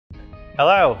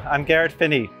Hello, I'm Garrett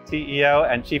Finney, CEO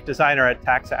and Chief Designer at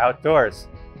TAXA Outdoors.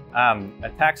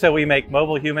 At TAXA, we make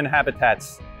mobile human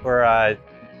habitats for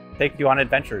take you on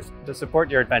adventures, to support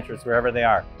your adventures wherever they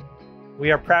are. We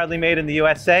are proudly made in the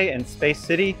USA in Space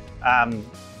City, and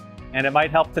it might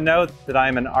help to know that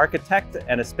I'm an architect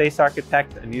and a space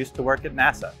architect and used to work at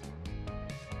NASA.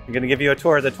 I'm going to give you a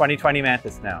tour of the 2020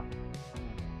 Mantis now.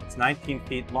 It's 19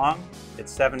 feet long,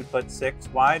 it's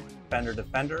 7'6" wide, fender to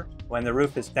fender. When the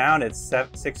roof is down, it's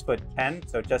 6'10",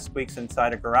 so it just squeaks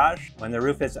inside a garage. When the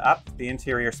roof is up, the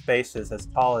interior space is as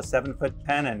tall as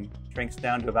 7'10" and shrinks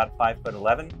down to about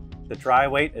 5'11". The dry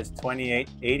weight is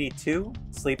 2882,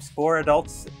 sleeps 4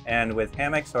 adults, and with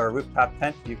hammocks or a rooftop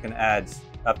tent, you can add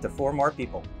up to 4 more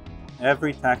people.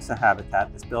 Every TAXA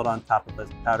habitat is built on top of a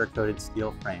powder-coated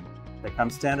steel frame. They come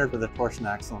standard with a torsion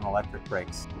axle and electric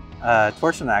brakes. A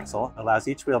torsion axle allows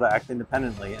each wheel to act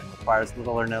independently and requires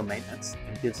little or no maintenance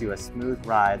and gives you a smooth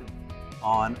ride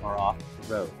on or off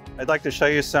the road. I'd like to show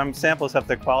you some samples of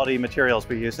the quality materials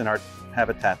we use in our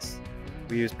habitats.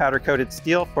 We use powder-coated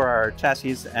steel for our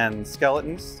chassis and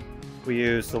skeletons. We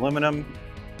use aluminum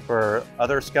for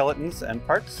other skeletons and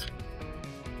parts.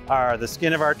 The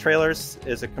skin of our trailers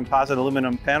is a composite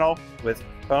aluminum panel with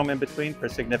foam in between for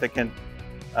significant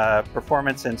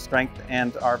performance and strength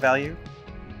and R-value.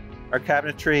 Our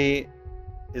cabinetry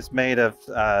is made of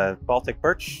Baltic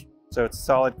birch, so it's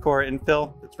solid core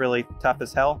infill. It's really tough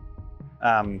as hell.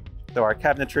 So our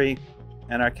cabinetry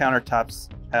and our countertops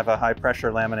have a high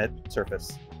pressure laminate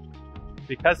surface.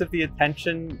 Because of the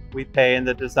attention we pay in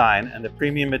the design and the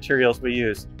premium materials we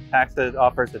use, TAXA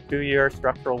offers a 2-year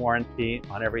structural warranty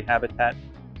on every habitat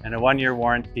and a 1-year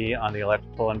warranty on the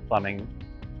electrical and plumbing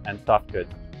and soft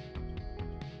goods.